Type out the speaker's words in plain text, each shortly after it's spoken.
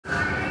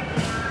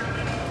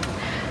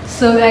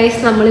So guys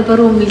നമ്മളിപ്പോൾ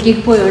റൂമിലേക്ക്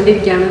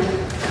പോയോണ്ടിരിക്കുകയാണ്.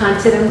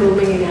 കാണിച്ചു തരാം റൂം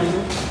എങ്ങനെയാണ്.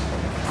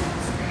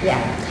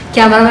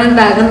 ക്യാമറമാൻ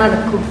ബാഗ്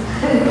നടക്കും,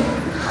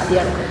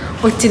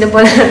 ഒച്ചിനെ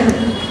പോലെ.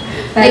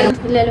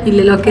 ഇല്ല,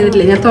 ലോക്ക്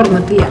ചെയ്തിട്ടില്ല, ഞാൻ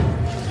തുറന്നിട്ടില്ല.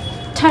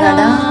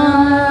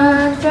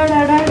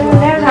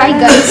 Hi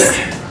guys.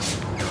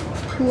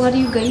 Who are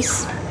you guys?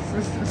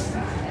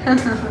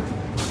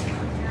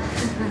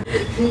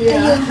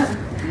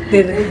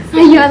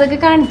 അയ്യോ അതൊക്കെ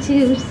കാണിച്ചു.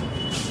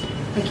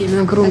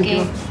 നമുക്ക് റൂമിൽ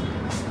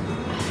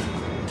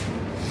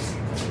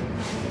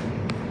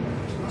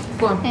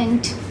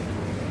And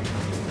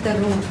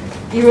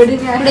ഇവിടെ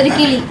ഒരു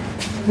കിളി.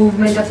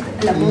 Movement of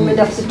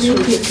the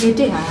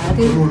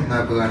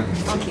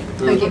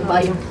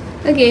by.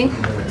 Okay.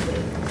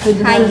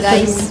 Hi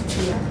guys.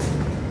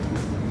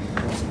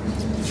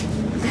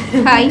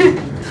 Hi.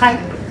 Hi.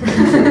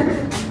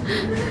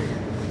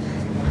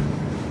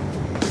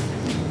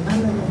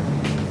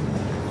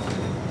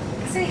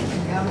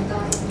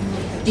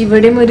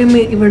 ഇവിടെ ഒരു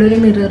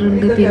മിറർ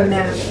ഉണ്ട്.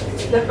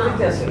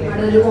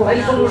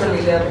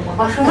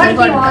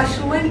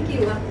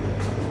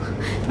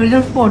 പിന്നെ ഇവിടെ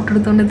ഫോട്ടോ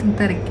എടുത്തോണ്ട്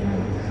തിരക്കാണ്.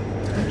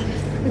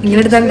 ഇങ്ങനെ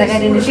എടുത്ത എന്താ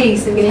കാര്യം,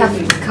 ഫേസ്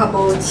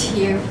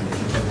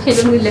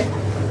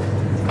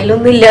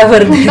അതിലൊന്നുമില്ല,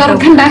 വെറുതെ.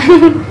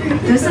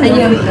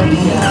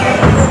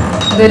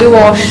 ഇതൊരു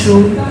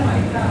വാഷ്റൂം.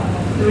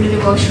 ഇവിടെ ഒരു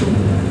വാഷ്റൂം.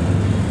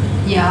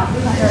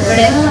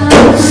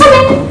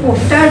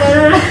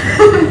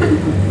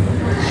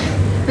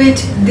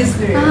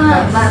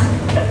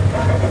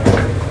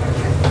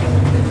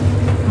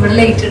 ഇവിടെ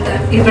ലൈറ്റ് ഇട്ട,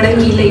 ഇവിടെ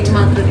ഈ ലൈറ്റ്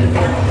മാത്രം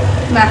കിട്ടുക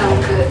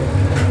നമുക്ക്.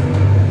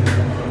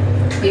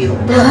 അയ്യോ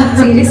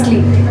സീരിയസ്ലി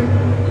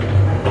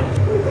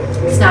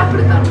സ്നാപ്പ്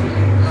എടുക്കാം.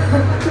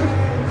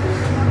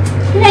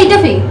 Light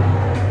of.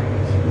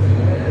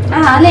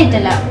 ലൈറ്റ്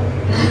അല്ല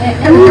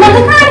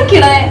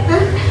കാണിക്കണേ.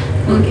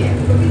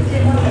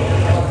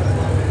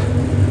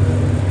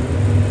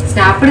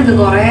 സ്നാപ്പ് എടുത്ത്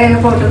കുറെ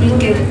ഫോട്ടോ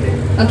ക്ലിക്ക് ചെയ്തിട്ട്.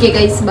 Okay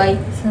guys bye.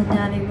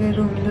 ഞാനിവിടെ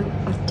റൂമിൽ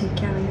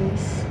ഒറ്റയ്ക്കാണ്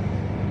ഗൈസ്.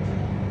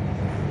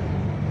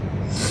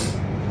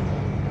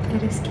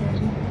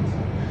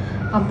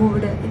 അമ്മ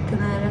ഇവിടെ ഇത്ര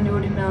നേരം എൻ്റെ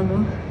കൂടെ ഉണ്ടാകുന്നു.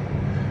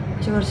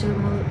 പക്ഷെ കുറച്ച്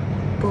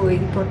പോയി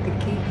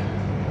പുറത്തേക്ക്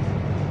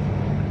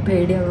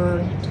പേടിയാകാൻ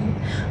പറഞ്ഞിട്ട്.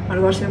 അവിടെ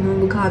കുറച്ച്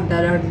മുമ്പ്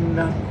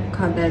കാന്താരാടുണ്ടാകും.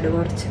 കാന്താരാട്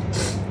കുറച്ച്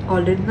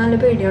ഓൾറെഡി നല്ല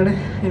പേടിയാണ്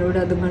എന്നോട്.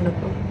 അതും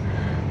കണ്ടപ്പോൾ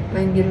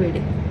ഭയങ്കര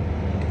പേടി.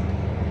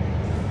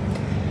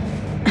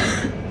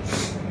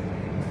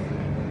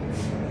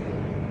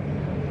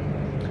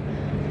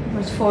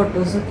 കുറച്ച്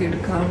ഫോട്ടോസൊക്കെ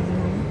എടുക്കാറുണ്ട്.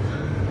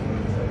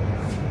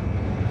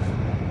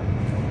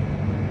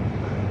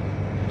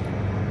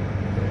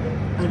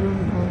 I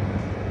don't know.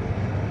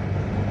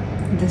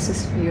 This is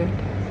weird.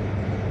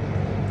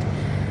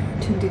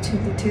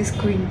 2022 is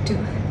going to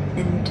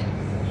end.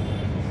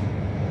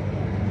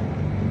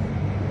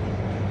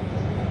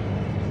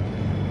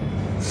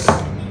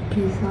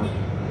 Please.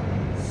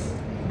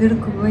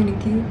 ഇതെടുക്കുമ്പോൾ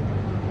എനിക്ക്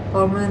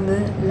ഓർമ്മ വന്ന്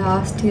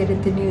ലാസ്റ്റ്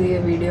ഇയറത്തെ ന്യൂ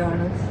ഇയർ വീഡിയോ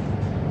ആണ്.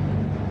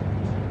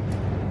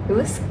 It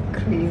was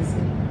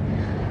crazy.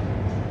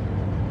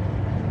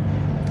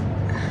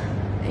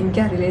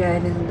 എനിക്കറിയില്ല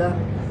ഞാനെന്താ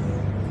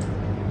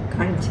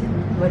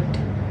കാണിച്ചിരുന്നു, ബട്ട്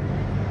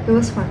ഇറ്റ്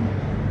വാസ് ഫൺ.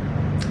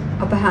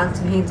 അപ്പോൾ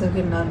ഹാൻഡ്സ് ഒക്കെ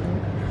ഉണ്ടായിരുന്നു.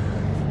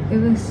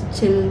 It was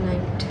chill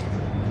night.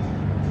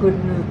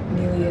 Good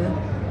new year.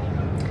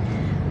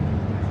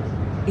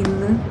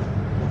 ഇന്ന്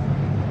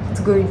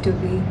it's going to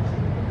B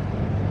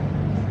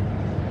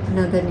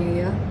another new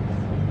year.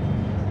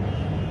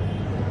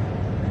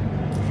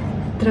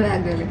 എത്ര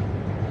വേഗമല്ലേ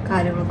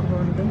കാര്യങ്ങളൊക്കെ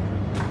പോകുന്നുണ്ട്.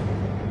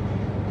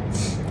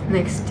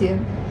 Next year.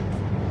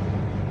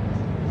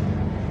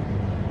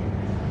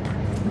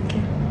 ഓക്കെ,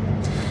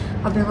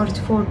 അപ്പോൾ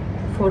കുറച്ച്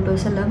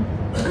ഫോട്ടോസ് എല്ലാം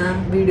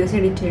വീഡിയോസ്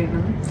എഡിറ്റ്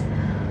ചെയ്യണം.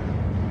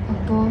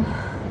 അപ്പോൾ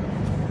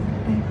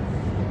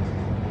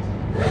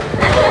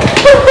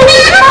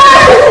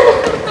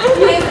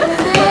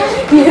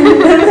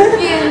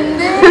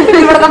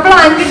ഇവിടുത്തെ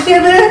പ്ലാൻ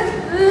കിട്ടിയത്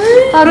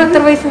 60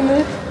 പൈസ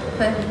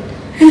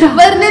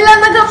വരുന്നില്ല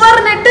എന്നൊക്കെ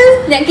പറഞ്ഞിട്ട്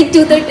ഞങ്ങൾക്ക്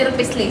 230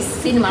 rupees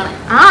സിനിമ.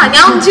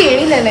 ഞാൻ ഒന്നും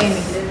ചെയ്യണില്ലല്ലോ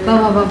ഇനി.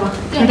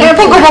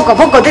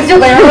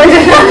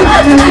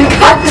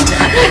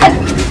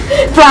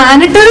 പ്ലാൻ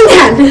ഇട്ടത്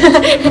ഞാൻ.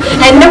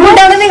 എന്റെ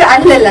കൂട്ടാണ് നിങ്ങൾ.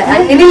 അല്ലല്ല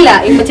അങ്ങനെയില്ല.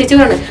 ഇപ്പൊ ചേച്ചി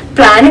പറഞ്ഞു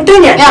പ്ലാൻ ഇട്ടത്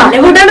ഞാൻ. എന്റെ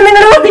കൂട്ടാണ്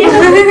നിങ്ങളുടെ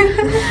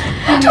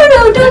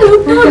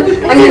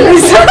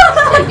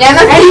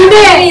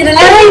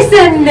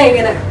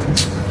ഇങ്ങനെ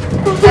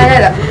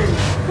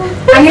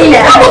അങ്ങനെയില്ല.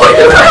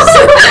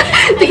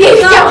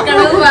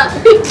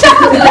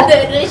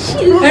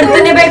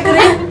 എടുത്തന്നെ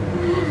ബേക്കറി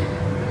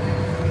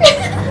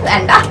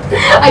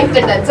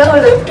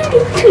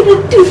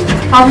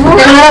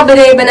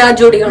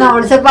ജോഡികൾ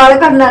അവിടെ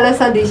കണ്ടാലോ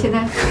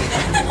സതീശനെ.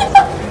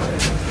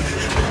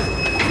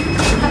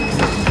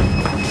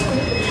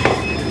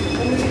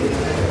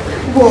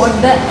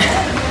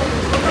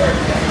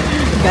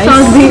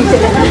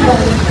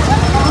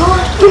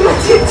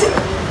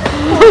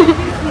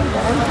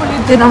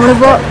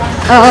 നമ്മളിപ്പോ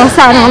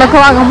സാധനങ്ങളൊക്കെ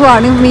വാങ്ങാൻ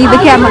പോവാണ്. മീത്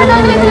ക്യാമറ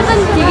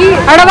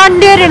അവിടെ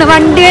വണ്ടി വരുന്നു.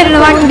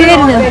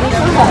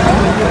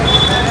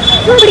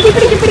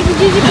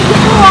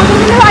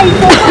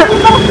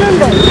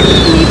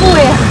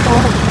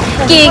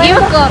 കീകി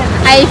വെക്കോ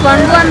ഐഫോൺ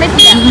പോകാൻ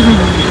പറ്റില്ല.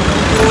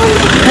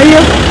 അയ്യോ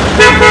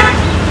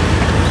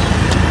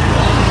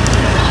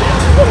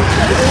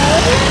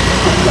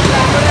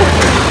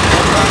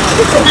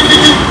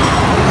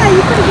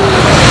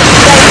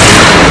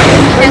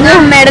ഞങ്ങൾ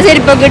അമ്മയുടെ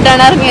ചെരുപ്പൊക്കെ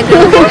ഇട്ടാണ് ഇറങ്ങിയത്.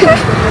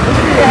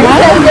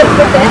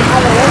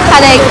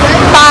 അതെ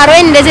പാറു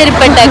എന്റെ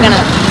ചെരുപ്പ്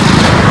ഇട്ടേക്കണം.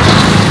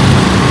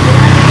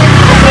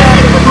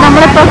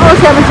 നമ്മളിപ്പോൾ ക്രോസ്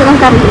ചെയ്യാൻ പറ്റും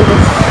നമുക്കറിയില്ല.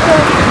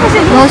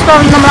 മോസ്റ്റ്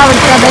പ്രോബ്ലം നമ്മൾ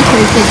അവിടുത്തെ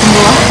ബസ്സിലേക്കും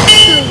പോവാം.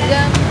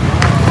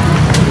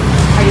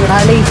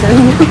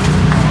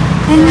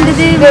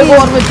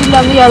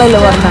 ഇയാളല്ലോ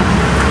പറഞ്ഞ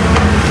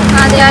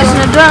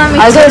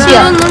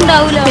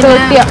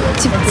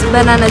ചിപ്സ്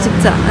ബനാന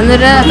ചിപ്സാ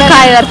എന്നൊരു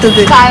കായ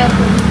വറുത്തത്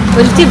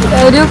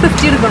ഒരു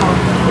 50 എടുക്കണോ?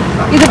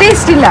 ഇത്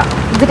ടേസ്റ്റ് ഇല്ല.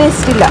 ഇത്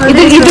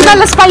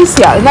നല്ല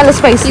സ്പൈസിയാ.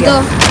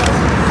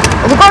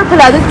 ഇത്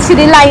കുഴപ്പമില്ല. അത്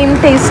ഇച്ചിരി ലൈം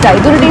ടേസ്റ്റാ.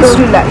 ഇതൊരു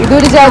ടേസ്റ്റും ഇല്ല.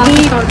 ഇതൊരു ജാതി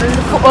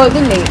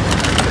ഇതില്ലേ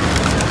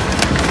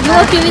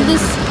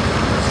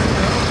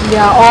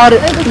ഓർ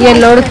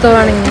യെല്ലോ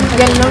എടുത്തോണെങ്കിൽ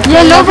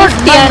യെല്ലോ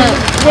പൊട്ടിയാണ്.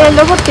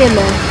 യെല്ലോ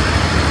പൊട്ടിയല്ലേ?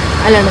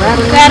 അല്ലാണ്ട്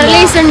വേറെ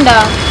ലേസ് ഉണ്ടോ?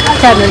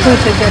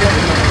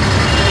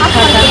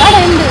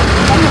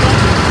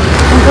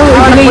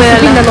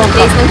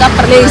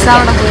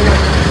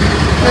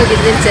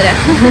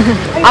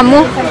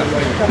 Ammu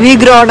V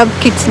grown up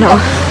kids now.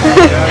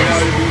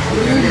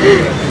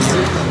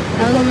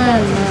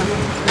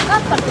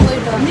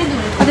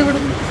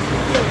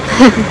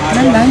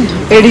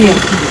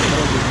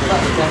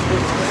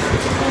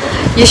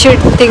 You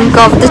should think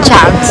of the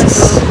chances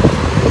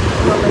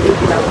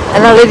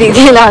എന്നുള്ള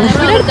രീതിയിലാണ്.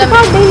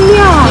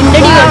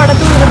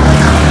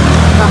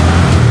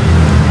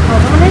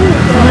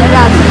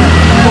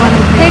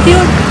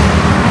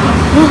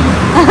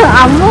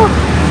 അമ്മു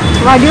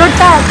വടി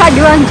കൊടുത്ത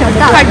കടി വാങ്ങിച്ചോട്ടെ.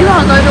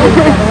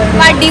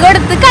 വടി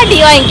കൊടുത്ത് കടി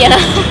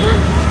വാങ്ങിക്കണം.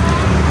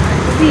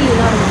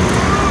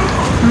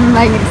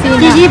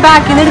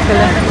 ബാക്കിന്ന്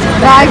എടുക്കല്ലോ.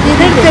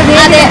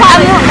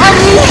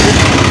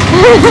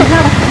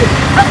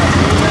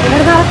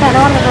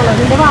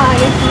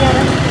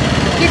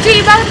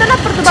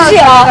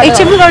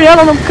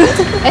 കഴിയാണോ നമുക്ക്?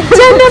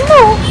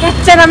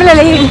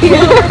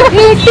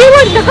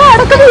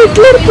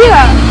 വീട്ടിലിരിക്കുക.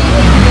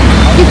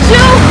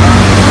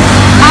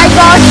 I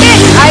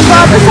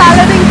got the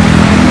salary.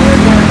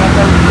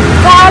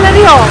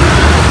 Salaryയോ?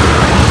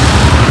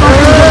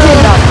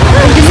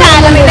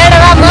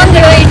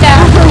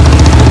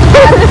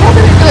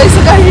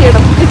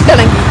 കഴിയണം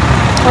കിട്ടണമെങ്കിൽ.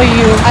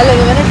 അയ്യോ അല്ല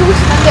ഇവനെ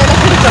ട്യൂഷൻ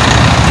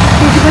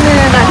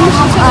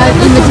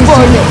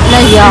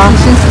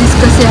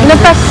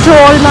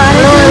പെട്രോൾ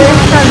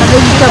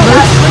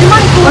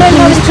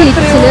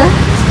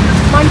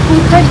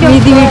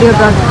വീഡിയോ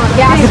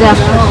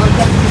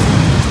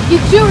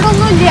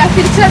കിച്ചൂടൊന്നുമില്ല.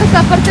 തിരിച്ചടുത്ത്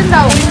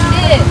അപ്പുറത്തുണ്ടാവും.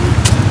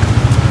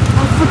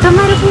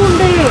 കുട്ടന്മാരെ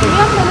പോണ്ടേ?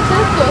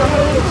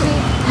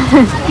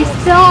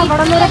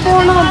 അവിടെ വരെ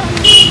പോണം.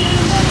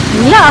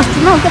 ലാസ്റ്റ്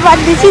നമുക്ക്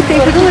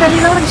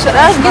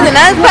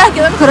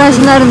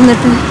പ്രാവശ്യം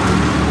നടന്നിട്ട്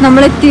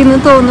നമ്മളെത്തിന്ന്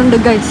തോന്നുന്നുണ്ട്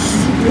ഗൈസ്.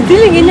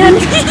 ഇതില്ലെങ്കിൽ ഞാൻ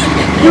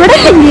ഇവിടെ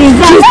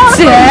നടന്നിട്ട്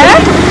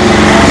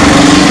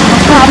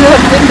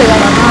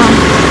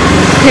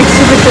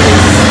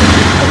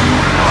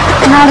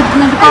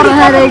കുറെ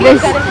നേരമായി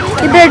ഗൈസ്.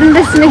 ഇതായിട്ട്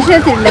ഡെസ്റ്റിനേഷൻ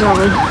എത്തിയിട്ടുണ്ട്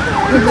നമ്മൾ.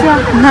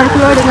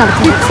 നടക്കുപാട്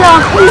നടക്കും.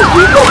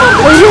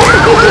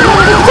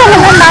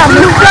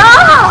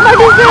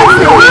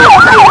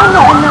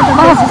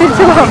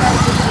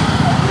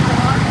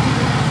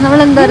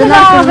 നമ്മളെന്തായാലും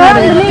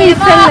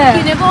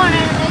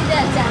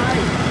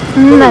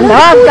നല്ല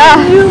വാക്കാ.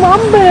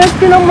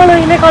 നമ്മള്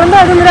ഇതിനെക്കാളും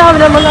രാവിലെ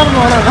നമ്മൾ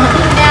നടന്നോളാം.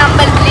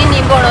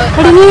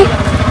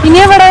 ഇനി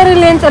എവിടെ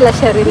റിലയൻസ് അല്ല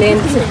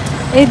റിലയൻസ്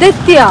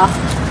ഇതെത്തിയാ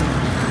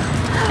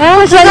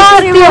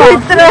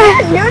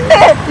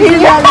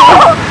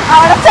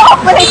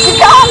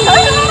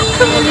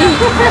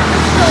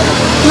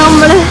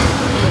നമ്മള്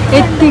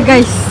എത്തി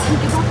ഗൈസ്.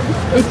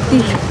 എത്തി.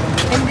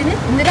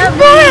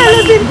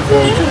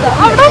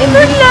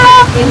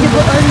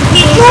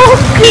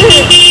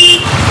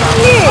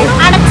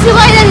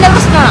 അടച്ചുപോയി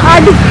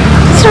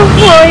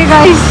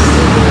ഗൈസ്.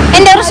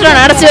 എന്റെ പ്രശ്നമാണ്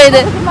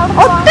അടച്ചുപോയത്.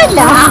 ഒട്ടല്ല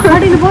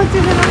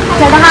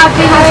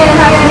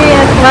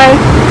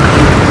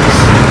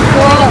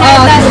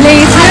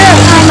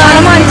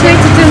മാനിച്ചു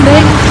വെച്ചിട്ടുണ്ട്.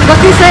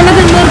 ബക്കീസേനെ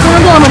തിന്നിരിക്കുന്നു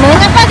തോന്നുന്നു.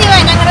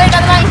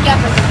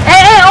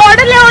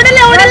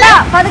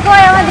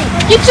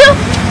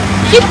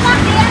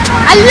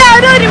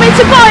 എല്ലാവരും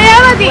ഒരുമിച്ച് പോയാ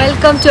മതി.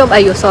 വെൽക്കം ടു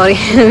അയ്യോ സോറി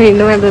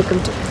വീണ്ടും വെൽക്കം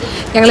ടു.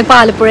 ഞങ്ങൾ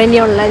ആലപ്പുഴ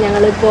തന്നെയുള്ള.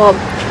 ഞങ്ങളിപ്പോ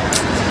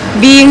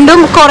വീണ്ടും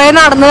കുറെ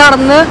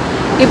നടന്ന്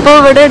ഇപ്പോൾ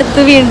ഇവിടെ എടുത്ത്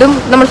വീണ്ടും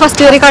നമ്മൾ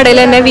ഫസ്റ്റ് കയറിയ കടയിൽ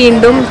തന്നെ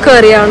വീണ്ടും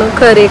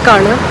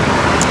കയറിയേക്കാണ്.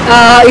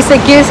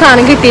 ഇസയ്ക്ക്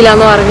സാധനം കിട്ടിയില്ല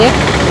എന്ന് പറഞ്ഞ്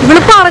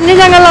ഇവള് പറഞ്ഞ്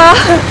ഞങ്ങൾ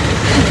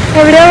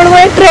എവിടെയാണ്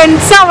പോയി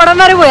ട്രെൻഡ്സ് അവിടെ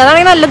വരെ പോയി.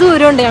 അതാണെങ്കിൽ നല്ല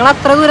ദൂരമുണ്ട്. ഞങ്ങൾ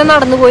അത്ര ദൂരം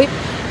നടന്നു പോയി.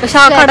 പക്ഷെ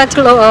ആ കട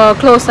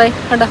ക്ലോസ് ആയി.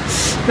 കട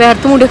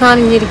വേർത്ത് മുടി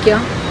കാണിഞ്ഞിരിക്കുക.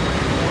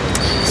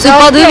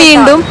 അപ്പൊ അത്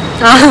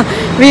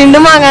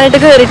വീണ്ടും വാങ്ങാനായിട്ട്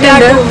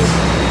കയറിയിട്ടുണ്ട്.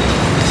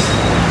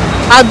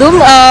 അതും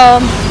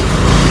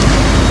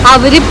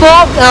അവരിപ്പോ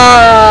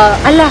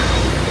അല്ല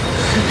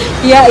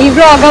ഈ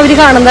വ്ലോഗ് അവർ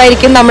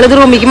കാണുന്നതായിരിക്കും, നമ്മളിത്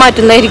റൂമിലേക്ക്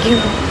മാറ്റുന്നതായിരിക്കും.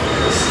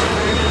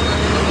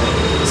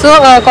 സോ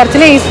കുറച്ച്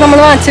ലേസ് നമ്മൾ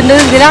വാങ്ങിച്ചിട്ടുണ്ട്.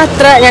 ഇതിന്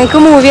അത്ര ഞങ്ങൾക്ക്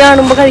മൂവി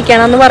കാണുമ്പോൾ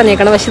കഴിക്കാനാന്ന്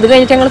പറഞ്ഞേക്കണം, പക്ഷെ ഇത്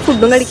കഴിഞ്ഞിട്ട് ഞങ്ങൾ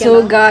ഫുഡും കഴിക്കാം. സോ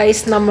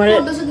ഗായ്സ് നമ്മൾ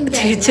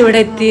തിരിച്ചിവിടെ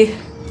എത്തി.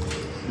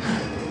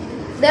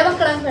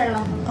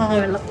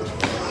 വെള്ളം.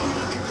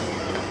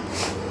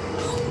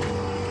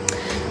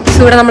 സോ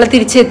ഇവിടെ നമ്മൾ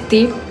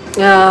തിരിച്ചെത്തി.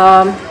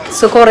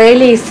 സോ കുറേ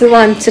ലേസ്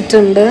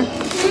വാങ്ങിച്ചിട്ടുണ്ട്,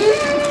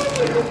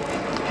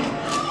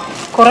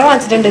 കുറേ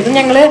വാങ്ങിച്ചിട്ടുണ്ട്. ഇത്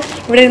ഞങ്ങൾ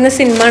ഇവിടെ ഇരുന്ന്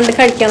സിനിമ കണ്ട്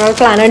കഴിക്കാനുള്ള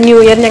പ്ലാനാണ്. ന്യൂ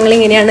ഇയർ ഞങ്ങൾ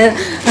ഇങ്ങനെയാണ്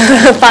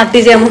പാർട്ടി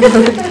ചെയ്യാൻ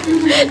പോകുന്നത്.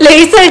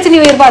 ലേസ് കഴിച്ച്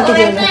ന്യൂ ഇയർ പാർട്ടി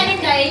ചെയ്യുന്നത്.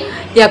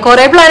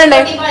 കുറേ പ്ലാൻ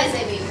ഉണ്ടായി.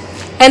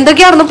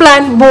 എന്തൊക്കെയായിരുന്നു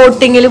പ്ലാൻ?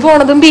 ബോട്ടിങ്ങിൽ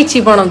പോണതും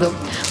ബീച്ചിൽ പോണതും.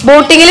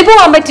 ബോട്ടിങ്ങിൽ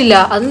പോകാൻ പറ്റില്ല,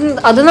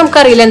 അത്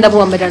നമുക്കറിയില്ല എന്താ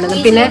പോകാൻ പറ്റണത്.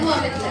 പിന്നെ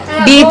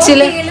ബീച്ചിൽ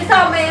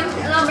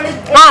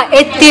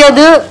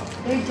എത്തിയത്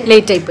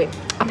ലേറ്റ് ആയിപ്പോയി.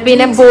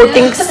 പിന്നെ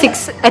ബോട്ടിങ്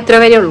 6 എത്ര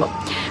വരെ ഉള്ളു.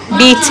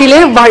 ബീച്ചിൽ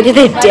വഴി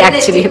തെറ്റി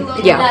ആക്ച്വലി,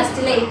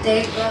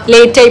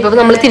 ലേറ്റ് ആയിപ്പോ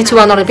നമ്മൾ തിരിച്ചു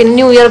പോകാൻ തുടങ്ങി. പിന്നെ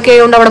ന്യൂ ഇയർ ഒക്കെ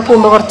ആയതുകൊണ്ട് അവിടെ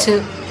പോകുമ്പോൾ കുറച്ച്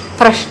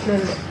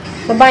പ്രശ്നമുണ്ട്.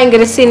 അപ്പൊ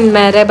ഭയങ്കര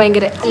സിനിമേരെ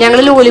ഭയങ്കര ഞങ്ങൾ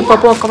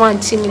ലോലിപ്പോപ്പും ഒക്കെ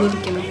വാങ്ങിച്ച് ഇങ്ങനെ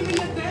ഇരിക്കണം.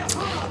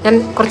 ഞാൻ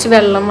കുറച്ച്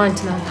വെള്ളം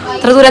വാങ്ങിച്ചതാണ്,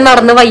 അത്ര ദൂരം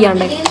നടന്ന്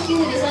വയ്യാണ്ടേ.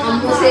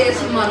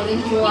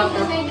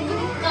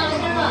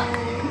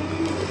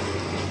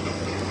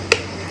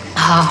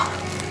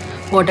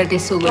 Water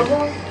taste so good.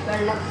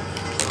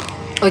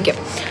 Okay,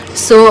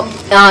 so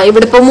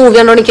ഇവിടെ ഇപ്പോൾ മൂവി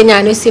കണ്ടോണ്ടിരിക്കുക.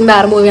 ഞാനും ഇസയും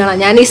വേറെ മൂവിയാണ്.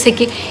 ഞാൻ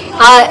ഇസയ്ക്ക്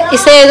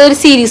ഇസ ഏതൊരു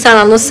സീരീസ്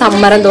ആണെന്ന്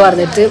സമ്മർ എന്തോ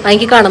പറഞ്ഞിട്ട്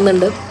എനിക്ക്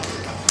കാണുന്നുണ്ട്.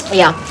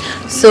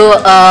 സോ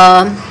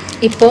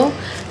ഇപ്പോൾ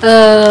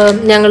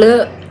ഞങ്ങൾ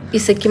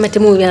ഇസയ്ക്ക് മറ്റേ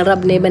മൂവിയാണ്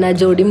റബ്നെ ബന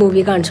ജോഡി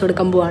മൂവി കാണിച്ചു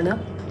കൊടുക്കാൻ പോവാണ്.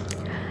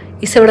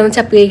 ഇസ ഇവിടെ നിന്ന്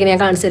ചപ്പി കഴിക്കണേ,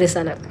 ഞാൻ കാണിച്ച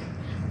രസമാണ്.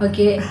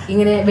 ഓക്കെ,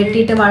 ഇങ്ങനെ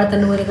വെട്ടിയിട്ട്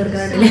വാഴത്തണ്ട് പോലെ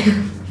കിടക്കുന്നുണ്ടല്ലേ,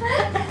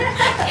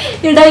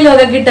 ഈ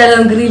ഡയലോഗൊക്കെ ഇട്ടാലോ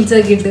നമുക്ക് റീൽസ്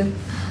ഒക്കെ ഇട്ട്.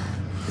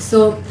 സോ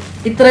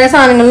ഇത്രയും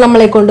സാധനങ്ങൾ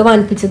നമ്മളെ കൊണ്ട്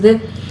വാങ്ങിപ്പിച്ചത്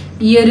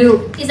ഈ ഒരു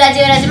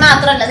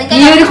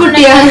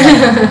കുട്ടിയാണ്.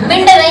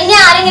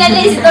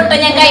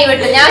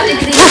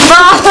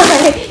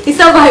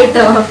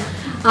 ഇസമായിട്ടോ.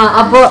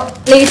 അപ്പൊ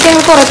ലേസ്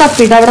ഞങ്ങൾ കുറെ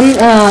തപ്പിട്ട് അവിടെ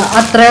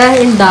അത്ര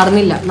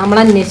ഉണ്ടായിരുന്നില്ല, നമ്മൾ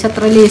അന്വേഷിച്ച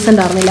അത്ര ലേസ്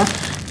ഉണ്ടായിരുന്നില്ല.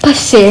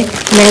 പക്ഷേ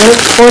ഞങ്ങൾ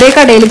ഓരോ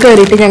കടയിൽ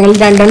കയറിയിട്ട് ഞങ്ങൾ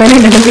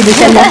രണ്ടെണ്ണം വിദേശ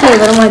എല്ലാ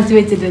ഫ്ലേവറും വാങ്ങിച്ചു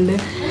വെച്ചിട്ടുണ്ട്.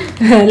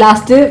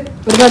 ലാസ്റ്റ്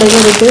ഒരു കടയിൽ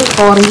കയറിയിട്ട്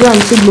ഓറഞ്ച്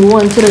വാങ്ങിച്ചു, ബ്ലൂ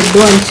വാങ്ങിച്ചു, റെഡ്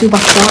വാങ്ങിച്ചു,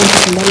 പച്ച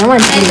വാങ്ങിച്ചിട്ടുണ്ട്, എല്ലാം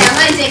വാങ്ങിച്ചിട്ടുണ്ട്.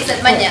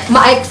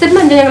 എക്സെപ്റ്റ്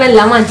മഞ്ഞ ഞങ്ങൾ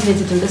എല്ലാം വാങ്ങിച്ചു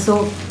വെച്ചിട്ടുണ്ട്. സോ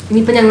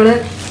ഇനിയിപ്പോൾ ഞങ്ങൾ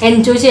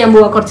എൻജോയ് ചെയ്യാൻ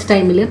പോവാ കുറച്ച്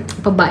ടൈമിൽ.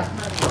 അപ്പോൾ ബൈ.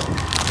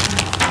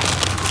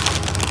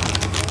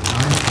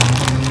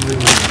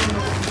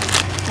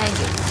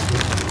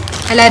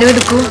 എല്ലാവരും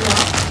എടുക്കൂ.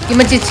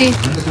 ഇമ്മ ചേച്ചി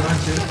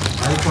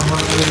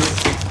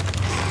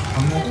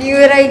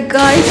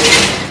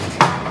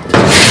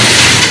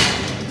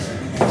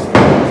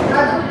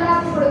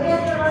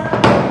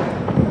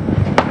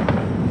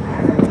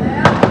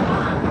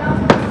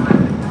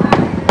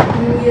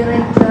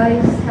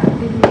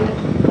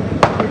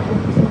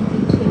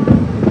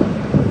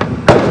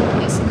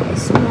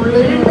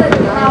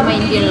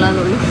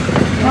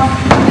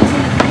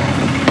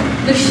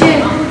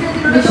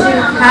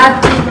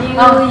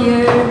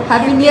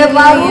ഹാപ്പി ന്യൂ ഇയർ.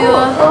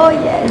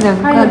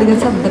 അധികം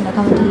ശബ്ദം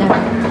ഉണ്ടാക്കാൻ പറ്റില്ല.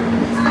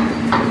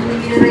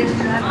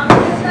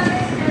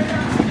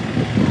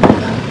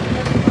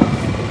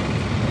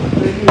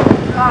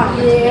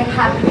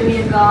 Happy New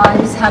Year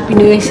guys. Happy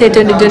New Year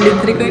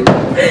 2023.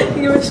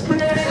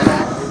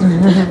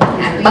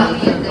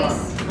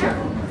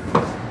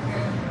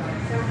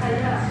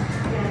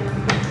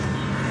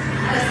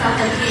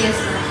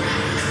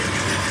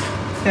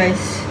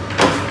 Guys.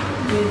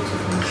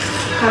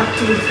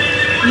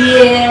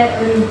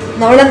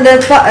 നമ്മളെന്താ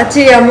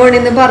ചെയ്യാൻ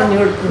പോണെന്ന് പറഞ്ഞു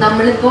കൊടുക്കും.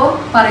 നമ്മളിപ്പോ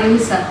പറയും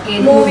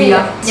മൂവിയാ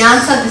ഞാൻ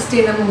സജസ്റ്റ്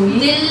ചെയ്യുന്ന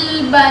മൂവി.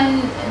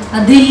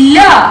 അതില്ല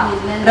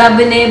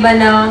റബ്നെ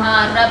ബന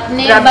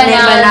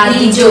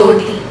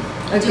ജോഡി.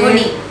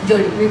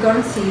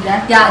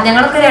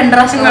 ഞങ്ങളൊക്കെ 2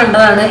 പ്രാവശ്യം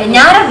കണ്ടതാണ്.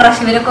 ഞാൻ 2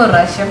 പ്രാവശ്യം, ഇവരൊക്കെ 1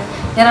 പ്രാവശ്യം.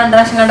 ഞാൻ 2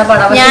 പ്രാവശ്യം കണ്ട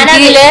പടം.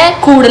 ഞാനതില്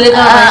കൂടുതൽ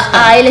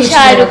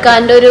ഷാരൂഖ്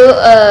ഖാന്റെ ഒരു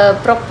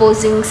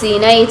പ്രൊപ്പോസിങ്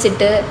സീൻ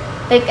അയച്ചിട്ട്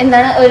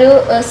എന്താണ് ഒരു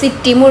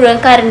സിറ്റി മുഴുവൻ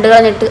കറണ്ട്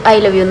കളഞ്ഞിട്ട് ഐ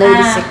ലവ് യു എന്ന്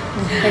വിളിച്ചു.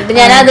 എന്നിട്ട്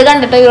ഞാൻ അത്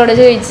കണ്ടിട്ട് ഇവരോട്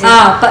ചോദിച്ചു,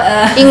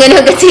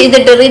 ഇങ്ങനെയൊക്കെ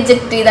ചെയ്തിട്ട്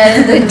റിജക്ട് ചെയ്താൽ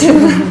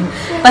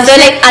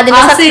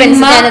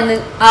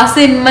ആ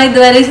സിനിമ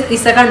ഇതുവരെ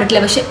ഇസ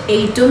കണ്ടിട്ടില്ല. പക്ഷെ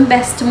ഏറ്റവും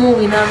ബെസ്റ്റ്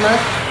മൂവി എന്ന് പറഞ്ഞാൽ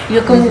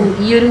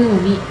ഈ ഒരു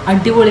മൂവി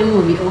അടിപൊളി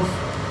മൂവി.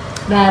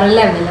 വേറെ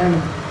ലെവലാണ്.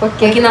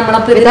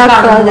 നമ്മളപ്പോ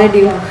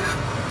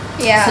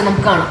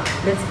നമുക്ക് കാണാം.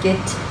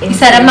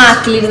 ഇസര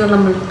മാക്കിലിരുന്ന്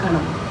നമ്മൾ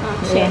കാണാം.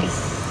 ശരി,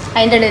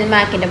 അതിന്റെ ഇടയിൽ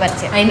മാക്കിന്റെ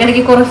പരസ്യം, അതിന്റെ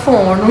ഇടയ്ക്ക് കുറെ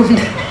ഫോണും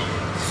ഉണ്ട്.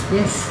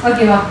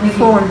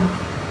 ഫോൺ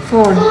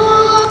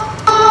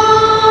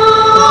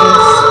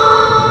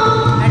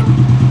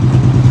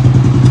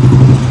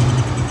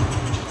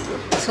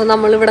സോ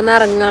നമ്മളിവിടെ നിന്ന്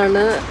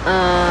ഇറങ്ങാണ്.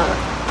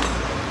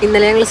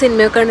 ഇന്നലെ ഞങ്ങൾ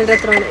സിനിമയൊക്കെ കണ്ടിട്ട്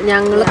എത്ര മണി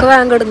ഞങ്ങളൊക്കെ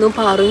വേഗം കിടന്നു.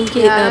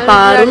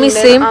 പാറും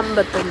മിസ്സയും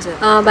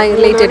ഭയങ്കര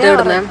ലേറ്റ് ആയിട്ട്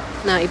കിടന്നേ.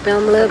 ഇപ്പൊ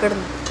നമ്മള്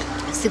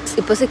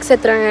 6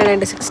 എത്ര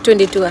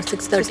 6:22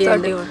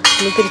 6:30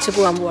 തിരിച്ചു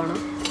പോകാൻ പോവാണ്.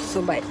 So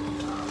by.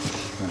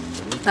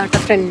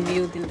 ഫ്രണ്ട്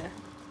വ്യൂ ഇതിന്റെ